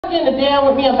began to deal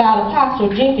with me about Apostle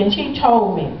Jenkins, he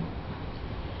told me.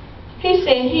 He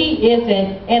said he is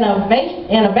an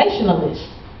innovationalist.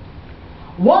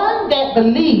 One that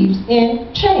believes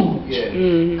in change. Yes.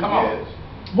 Come on. Yes.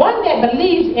 One that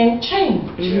believes in change.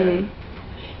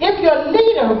 If your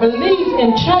leader believes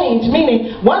in change,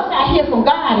 meaning once I hear from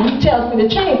God and he tells me to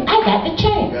change, I got to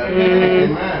change.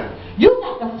 Amen. You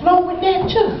got to flow with that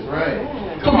too. That's right.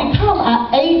 To become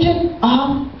an agent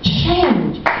of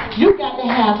change. You got to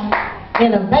have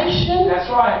innovation. That's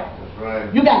right. That's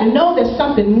right. You got to know that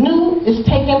something new is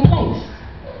taking place.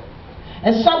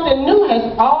 And something new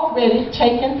has already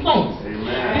taken place.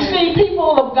 Amen. You see,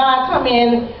 people of God come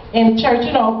in church,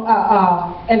 you know,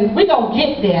 and we don't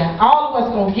get there. All of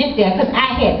us gonna get there because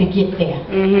I had to get there.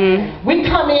 We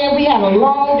come in, we have a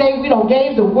long day. We don't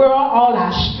gave the world all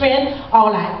our strength,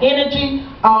 all our energy,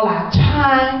 all our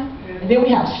time. And then we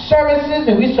have services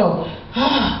and we so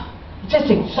just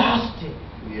exhausted.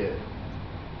 Yeah.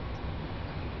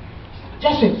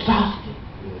 Just exhausted.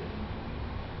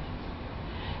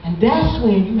 And that's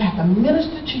when you have to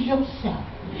minister to yourself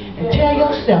and tell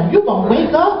yourself, you're going to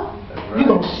wake up, you're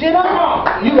going to sit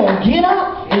up, you're going to get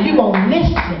up, and you're going to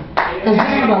listen. Because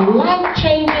this is a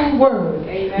life-changing word.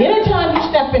 Anytime you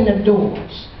step in the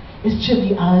doors, it should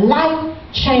be a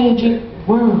life-changing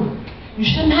word. You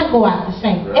should not go out the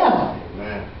same, ever.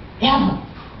 Ever.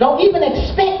 Don't even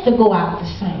expect to go out the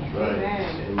same.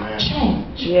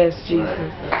 Change. Yes,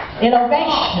 Jesus.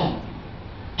 Innovation.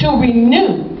 To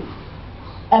renew.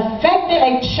 Affecting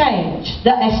a change,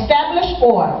 the established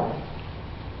order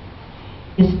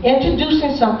is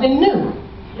introducing something new.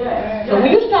 So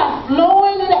when you start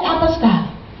flowing in the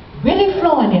apostolic, really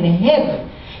flowing in the heaven,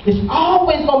 it's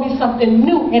always going to be something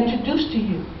new introduced to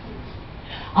you.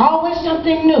 Always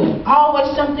something new.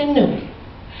 Always something new.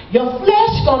 Your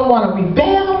flesh going to want to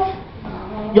rebel.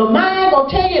 Your mind going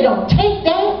to tell you don't take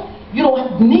that. You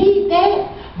don't need that.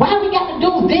 Why we got to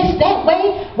do this that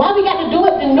way? Why we got to do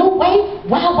it the new way?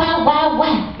 Why?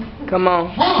 Come on.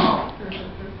 Why?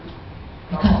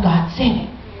 Because God said it.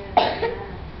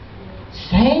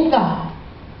 Same God,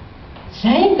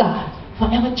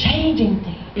 forever changing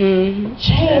things.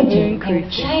 Changing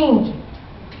and changing.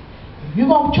 If you're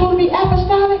going to truly be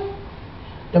apostolic,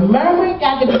 the murmuring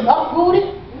got to be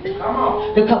uprooted.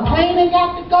 The complaining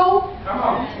got to go.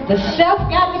 The self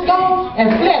got to go.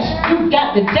 And flesh, you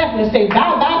got to definitely say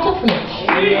bye-bye to flesh.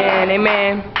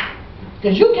 Amen.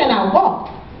 Because you cannot walk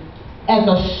as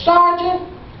a sergeant,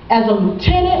 as a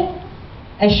lieutenant,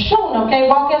 and sure enough can't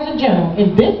walk as a general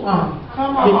in this army.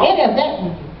 With any of that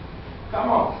in you.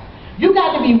 You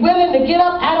got to be willing to get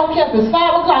up. I don't care if it's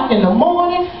 5 o'clock in the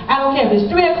morning. I don't care if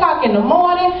it's 3 o'clock in the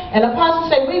morning. And the apostle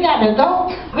say, we got to go.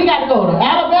 We got to go to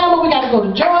Alabama. We got to go to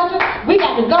Georgia. We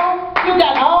got to go. You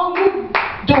got all you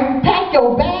do. Pack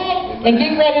your bag and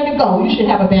get ready to go. You should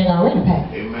have a bag already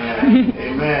packed. Amen.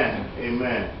 Amen.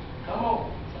 Amen. Come on.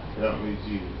 Help me,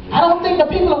 Jesus. I don't think the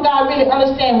people of God really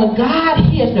understand when God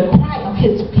hears the cry of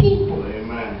his people.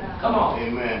 Amen. Come on.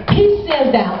 Amen. He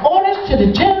sends down orders to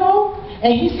the general.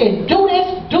 And he said, do this,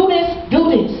 do this, do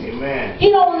this. Amen.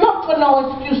 He don't look for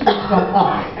no excuses from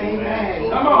us. Amen.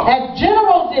 Come on. As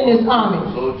generals in this army,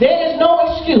 there is no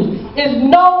excuse. There's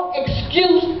no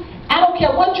excuse. I don't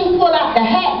care what you pull out the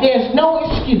hat, there's no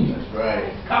excuse. That's right.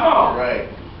 Come on. Right.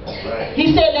 That's right.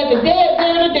 He said that the dead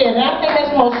bury the dead. And I think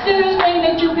that's the most serious thing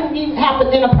that you can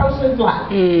happen in a person's life.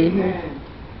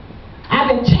 I've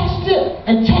been tested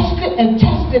and tested and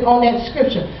tested on that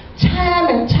scripture. Time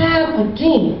and time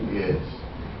again. Yes.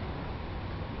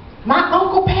 My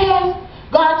uncle passed.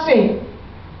 God said,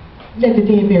 let the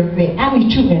dead bury dead. I meet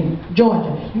you in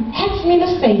Georgia. You asked me to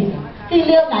save him. He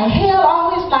lived like hell all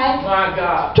his life. My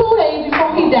God. 2 days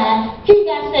before he died, he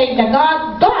got saved. That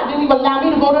God didn't even allow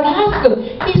me to go to the hospital.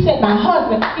 He said, my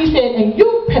husband, he said, and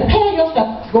you prepare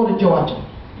yourself to go to Georgia.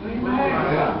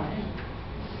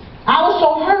 I was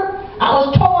so hurt. I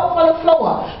was tore up from the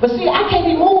floor. But see, I can't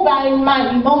be moved by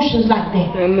my emotions like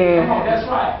that. Amen. Come on. That's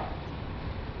right.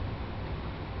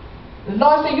 The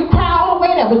Lord said, you cry all the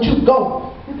way there, but you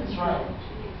go. That's right.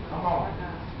 Come on.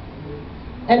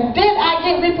 And then I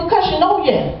get repercussion. Oh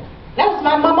yeah, that's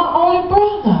my mama's only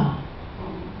brother.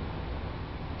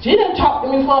 She didn't talk to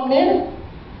me for a minute.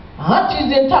 My aunties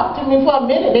didn't talk to me for a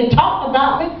minute. They talked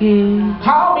about me.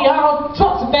 Called me all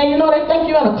sorts of things. You know, they think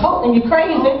you're in a cult and you're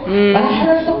crazy. But I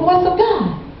heard the voice of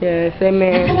God. Yes, I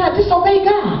amen. cannot disobey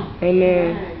God.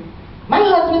 Amen. My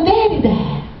husband's daddy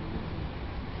died.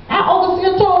 Our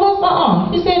overseer told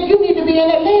us, he said, you need to be in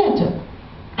Atlanta.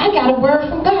 I got a word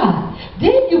from God.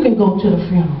 Then you can go to the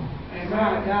funeral.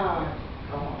 Amen. God.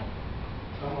 Come on.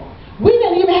 Come on. We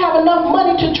didn't even have enough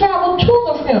money to travel to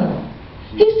the funeral.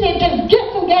 He said, just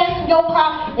get some gas your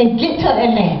car and get to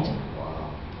Atlanta.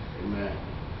 Wow. Amen.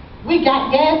 We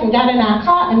got gas and got in our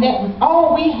car, and that was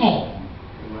all we had.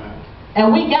 Amen.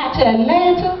 And we got to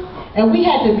Atlanta, and we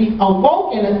had to be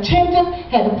awoke and attentive,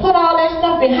 had to put all that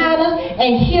stuff behind us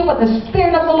and hear what the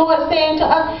Spirit of the Lord is saying to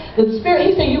us. The Spirit,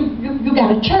 He said, you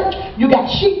got a church, you got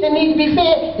sheep that need to be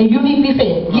fed, and you need to be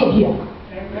fed. Get here.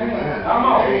 Amen. Come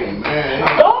on. Amen.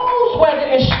 Those were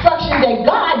the instructions that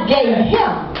God gave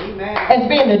him as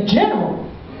being a general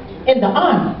in the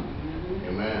army.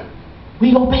 Amen.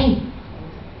 We obeyed.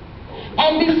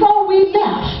 And before we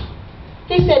left,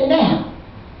 he said, now,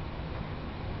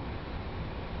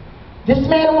 this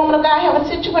man and woman of God have a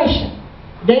situation.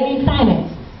 They need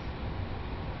finances.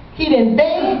 He didn't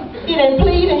beg, he didn't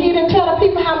plead, and he didn't tell the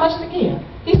people how much to give.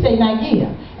 He said, now give.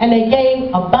 And they gave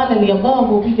abundantly above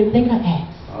what we can think or ask.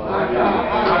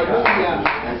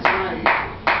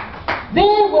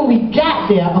 Then when we got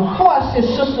there, of course his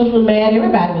sisters were mad,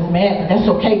 everybody was mad, but that's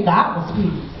okay, God was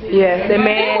pleased. Yes, amen.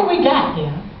 Then when we got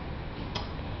there,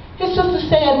 his sister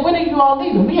said, when are you all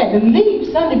leaving? We had to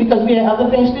leave Sunday because we had other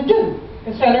things to do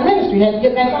concerning ministry. We had to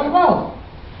get back on the road.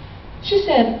 She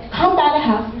said, come by the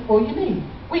house before you leave.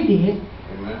 We did.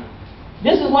 Amen.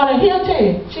 This is one of, he'll tell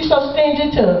you, she's so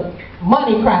stingy to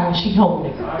money cry when she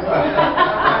holding it.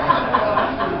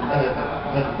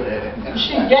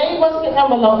 She gave us the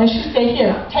envelope and she said,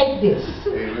 here, take this.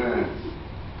 Amen.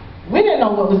 We didn't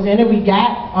know what was in it. We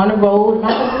got on the road.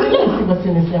 My husband didn't see what's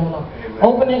in this envelope. Amen.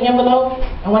 Open the envelope,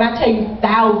 and when I tell you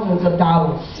thousands of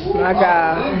dollars my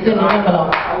God. was in the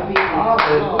envelope.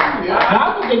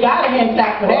 Y'all can give God a hand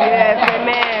clap for that. Yes,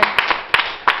 amen.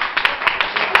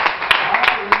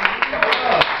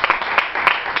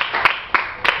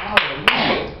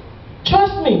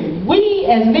 Trust me, we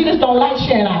as leaders don't like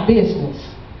sharing our business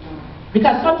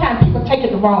because sometimes people take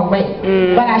it the wrong way.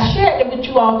 But I shared it with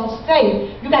you all to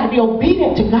say you got to be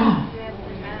obedient to God,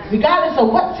 regardless of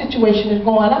what situation is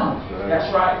going on.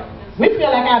 That's right. We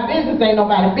feel like our business ain't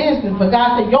nobody's business, but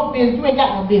God said your business, you ain't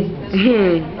got no business.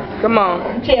 Come on.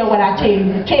 You tell what I tell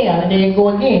you to tell, and then go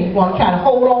again. You want to try to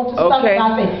hold on to stuff. Okay.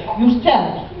 God said you tell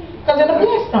it because it'll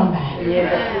bless somebody.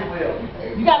 Yes.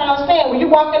 You got to understand, when you're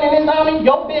walking in this army,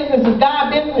 your business is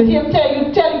God's business. He'll tell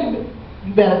you,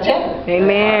 you better tell it.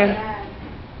 Amen.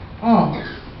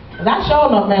 But I sure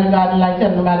enough, man, God didn't like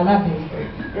telling nobody my business.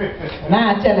 And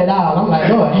I tell it all. I'm like,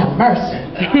 Lord, have mercy.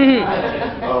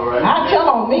 All right. I tell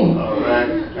on me. All right.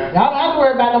 Y'all don't have to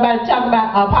worry about nobody talking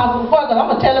about Apostle before, because I'm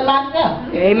going to tell it myself.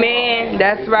 Amen.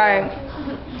 That's right.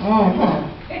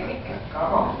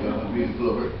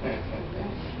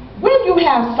 When you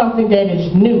have something that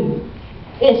is new,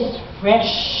 it's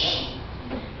fresh,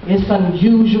 it's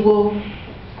unusual,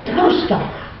 new stuff.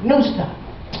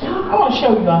 I want to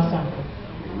show you all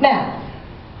something. Now,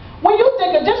 when you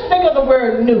just think of the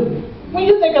word new. When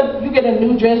you think of, you get a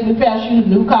new dress, new pair of shoes,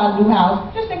 new car, new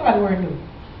house, just think about the word new.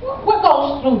 What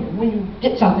goes through you when you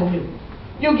get something new?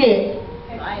 You get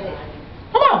excited.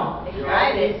 Come on.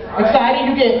 Excited.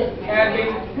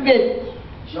 You get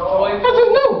joy. Because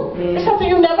it's new. It's something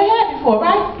you never had before,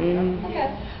 right? Okay.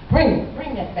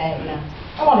 Bring that bag now.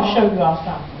 I want to show you all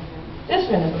something. This is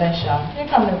going to bless y'all. Here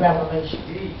comes the revelation.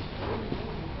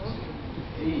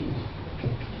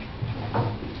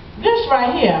 This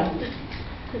right here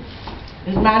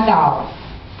is my dog.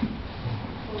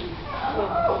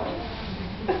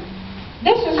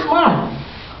 This is Smarty.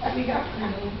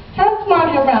 Turn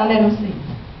Smarty around, let him see.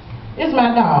 This is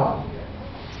my dog.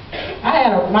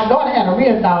 My daughter had a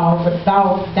real dog, but the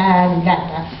dog died and got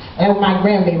that. That was my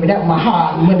grandbaby. That was my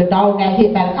heart. And when the dog got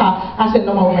hit by the car, I said,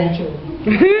 no more grandchildren.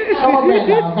 No more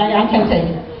granddogs. I can't take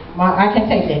it. I can't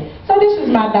take that. So this is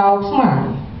my dog,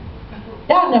 Smarty.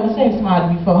 Y'all never seen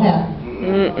Smarty before, have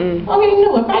you? Oh, he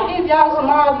knew. If I give y'all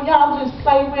Smarty, y'all just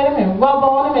play with him and rub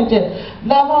on him and just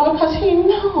love on him because he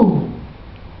knew.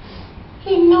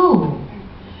 He knew.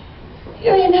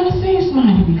 You ain't never seen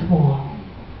Smarty before.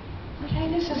 Okay,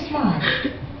 this is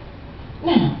Smarty.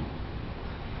 Now,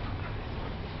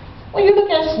 when you look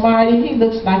at Smarty, he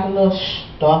looks like a little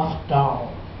stuffed dog.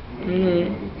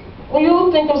 When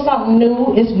you think of something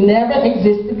new, it's never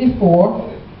existed before.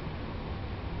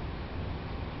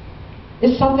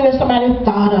 It's something that somebody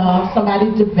thought of, somebody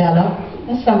developed,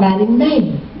 and somebody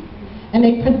made. And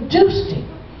they produced it.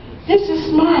 This is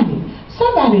Smarty.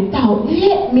 Somebody thought,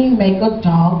 let me make a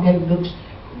dog that looks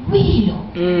real.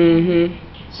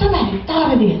 Somebody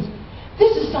thought of this.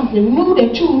 This is something new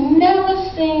that you've never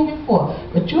seen before.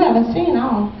 But you haven't seen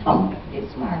all. Come on, get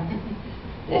Smarty.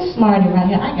 This Smarty right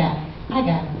here, I got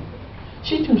her.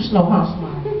 She too slow, huh,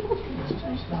 Smarty? She's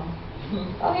too slow.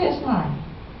 Oh, here's Smarty.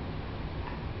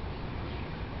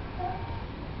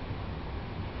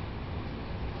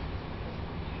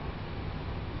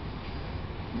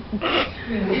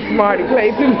 Smarty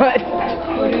play too much.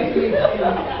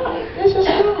 This is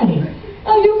Smarty.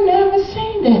 Oh, you've never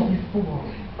seen that before.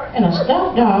 And a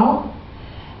stuffed dog.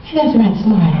 That's right,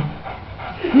 Smarty.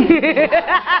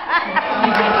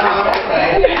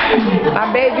 My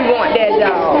baby want that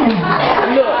dog.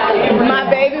 Look, my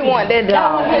baby want that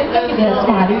dog. Look at that,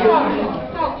 Smarty. Talk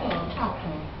to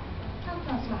him.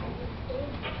 That's Smarty.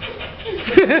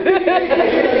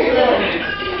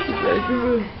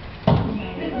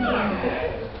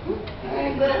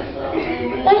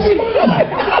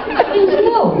 He's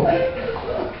new.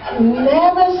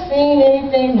 Never seen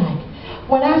anything like it.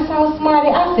 When I saw Smarty,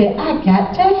 I said, I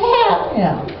got to have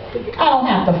him. I don't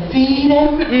have to feed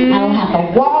him. I don't have to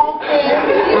walk him.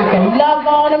 I can love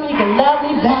on him. He can love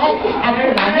me back. I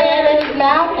can put my hand in his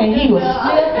mouth and he would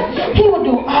sniff. He would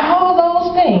do all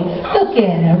those things. Look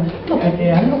at him. Look at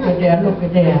there. Look at there. Look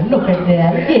at there. Look at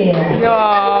there. Yeah.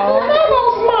 No. Come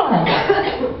on, Smarty.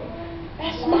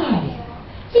 That's Smarty.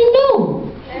 He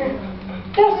knew.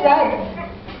 That's right.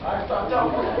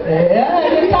 Yeah,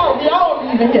 you talk, y'all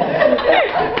even here.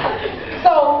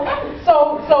 So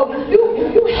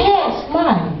if you had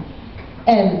Smarty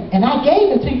and I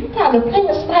gave it to you, you probably play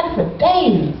with Smarty for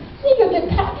days. You get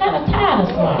kind of tired of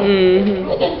Smarty.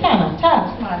 You get kind of tired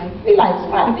of Smarty. Be like,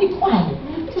 Smarty, be quiet.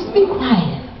 Just be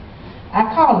quiet. I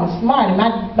call him Smarty.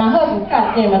 My husband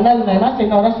tried to name another name. I said,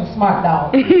 no, that's a smart dog.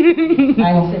 I ain't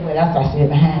gonna say, well, that's what I said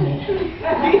behind it.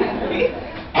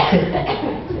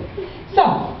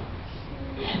 So,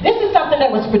 this is something that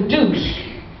was produced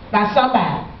by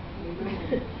somebody.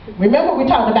 Remember we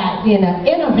talked about being an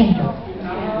innovator.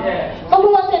 So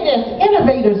the Lord said there's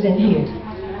innovators in here.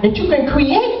 That you can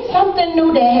create something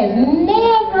new that has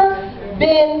never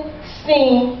been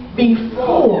seen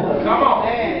before.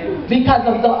 Because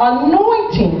of the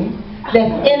anointing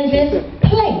that's in this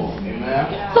place.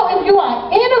 So if you are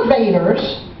innovators,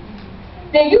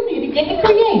 then you need to get to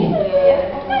creating.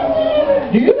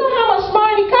 Do you know how much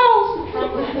Smarty costs?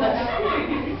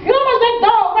 You know how much that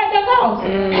dog right there costs?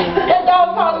 That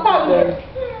dog costs about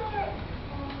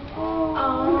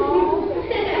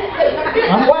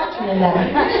I'm watching it now.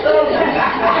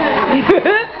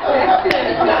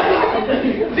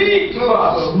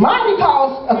 Smarty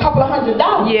costs a couple of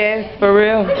 $100. Yes, for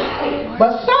real.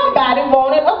 But somebody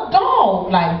wanted a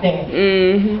dog like that.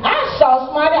 I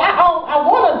saw Smarty. I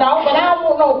want a dog, but I don't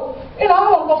want no, I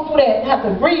don't want to go through that and have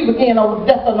to grieve again over the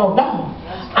death of no dog.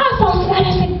 I saw Smarty.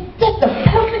 I said, that's the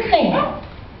perfect thing.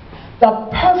 The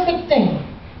perfect thing.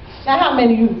 Now, how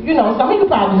many of you, some of you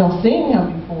probably don't seen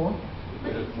him before.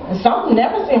 And some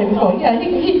never seen him before. Yeah,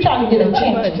 he trying to get a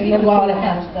chance to do all that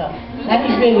kind of stuff. Now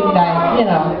he's really like,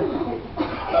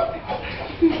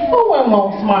 who wouldn't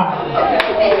want Smarty?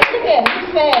 Look at him, he's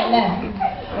sad now.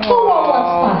 Who wouldn't want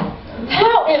Smarty?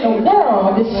 How in the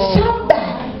world did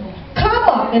somebody come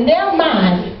up in their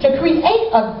mind to create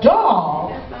a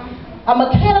dog, a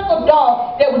mechanical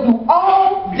dog that would do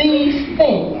all these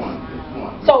things?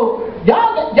 So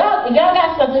y'all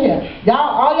got something here.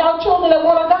 All y'all children that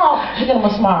want a dog, you get them a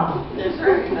Smarty. You're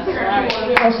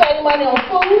gonna save money on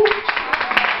food.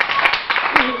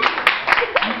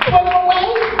 Put them away.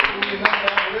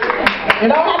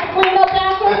 You don't have to clean up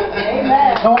after them.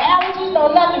 No allergies, no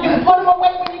nothing. You can put them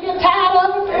away when you get tired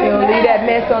of them. You don't leave that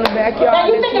mess on the backyard. Now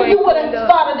you think if you would have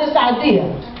started this idea,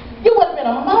 you would have been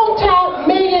a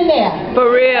multi-millionaire.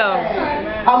 For real.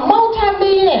 A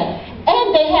multi-millionaire.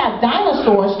 And they have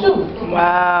dinosaurs too.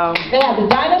 Wow. They have the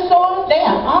dinosaurs, they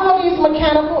have all these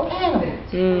mechanical animals.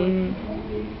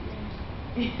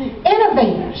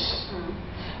 Innovators.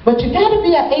 But you gotta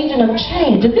be an agent of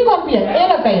change. If you're gonna be an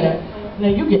innovator, now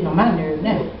you're getting on my nerve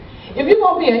now. If you're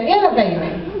gonna be an innovator,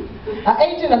 an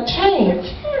agent of change,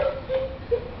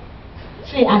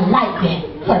 see, I like that.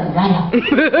 Put it right up.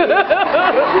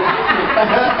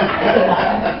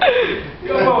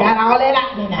 Got all that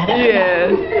out there now. Yes.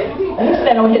 He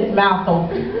said on his mouth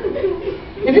open.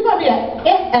 If you're going to be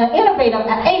an innovator,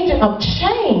 an agent of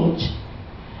change,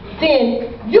 then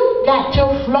you got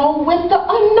to flow with the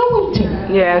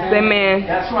anointing. Yes, amen.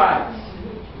 That's right.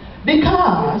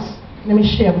 Because, let me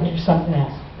share with you something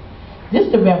else. This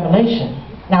is the revelation.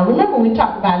 Now remember we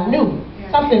talked about new.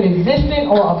 Something existing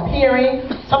or appearing,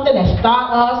 something that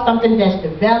starts us, something that's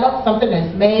developed, something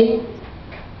that's made,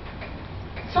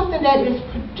 something that is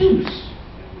produced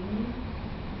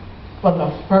for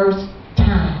the first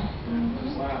time.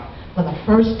 For the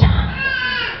first time.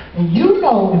 And you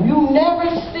know, if you've never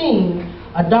seen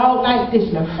a dog like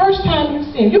this, the first time you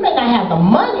see it, you may not have the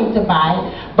money to buy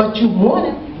it, but you want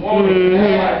it.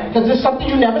 Because it's something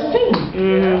you've never seen.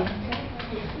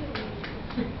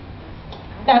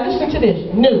 Now listen to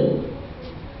this. New.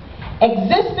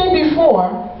 Existing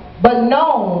before but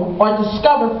known or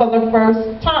discovered for the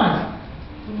first time.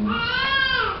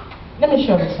 Let me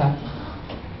show you something.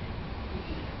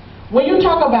 When you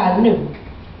talk about new,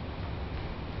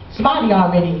 somebody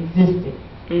already existed.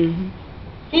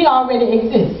 He already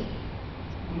exists.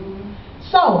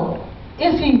 So,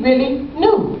 is he really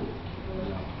new?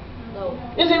 No.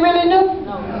 Is he really new?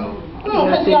 No.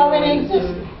 Because he already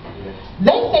existed.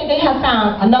 They say they have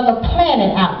found another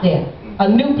planet out there, a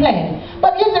new planet.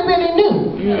 But is it really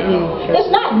new? It's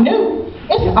not new.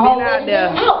 It's already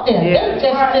been out there. Yeah.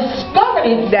 They just discovered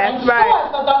it That's and right. saw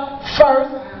it for the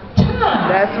first time.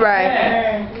 That's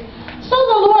right. So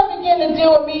the Lord began to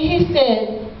deal with me. He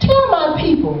said, tell my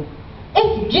people,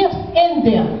 it's gifts in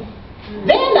them.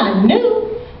 They're not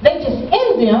new. They just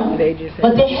in them,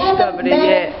 but they haven't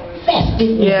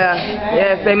manifested yet. Yeah.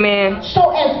 Yes, amen. So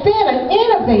as being an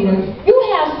innovator, you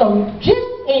have some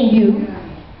gifts in you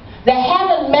that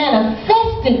haven't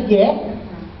manifested yet,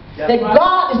 that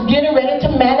God is getting ready to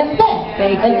manifest.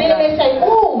 And then they say,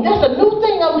 oh, that's a new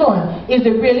thing I'm doing. Is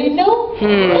it really new?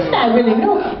 It's not really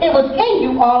new. It was in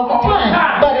you all the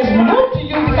time. But it's new to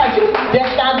you because you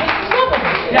just now discovered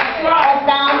it. Or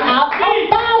found out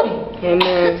about it.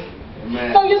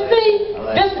 Amen. So you see,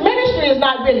 this ministry is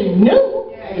not really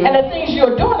new. And the things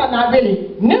you're doing are not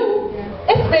really new.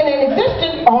 It's been in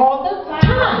existence all the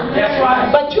time.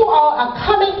 But you all are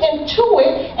coming into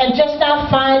it and just now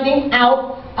finding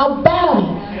out about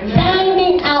it.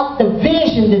 Finding out the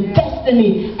vision, the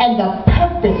destiny, and the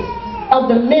purpose of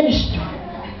the ministry.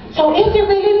 So is it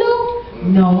really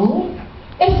new? No.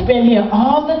 It's been here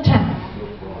all the time.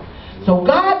 So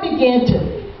God began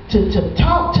to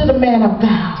talk to the man of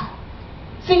God.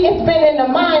 See, it's been in the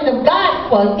mind of God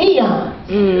for eons.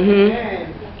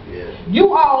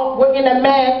 You all were in the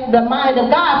mind of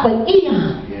God for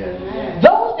eons.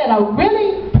 Those that are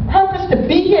really purposed to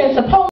be here and supposed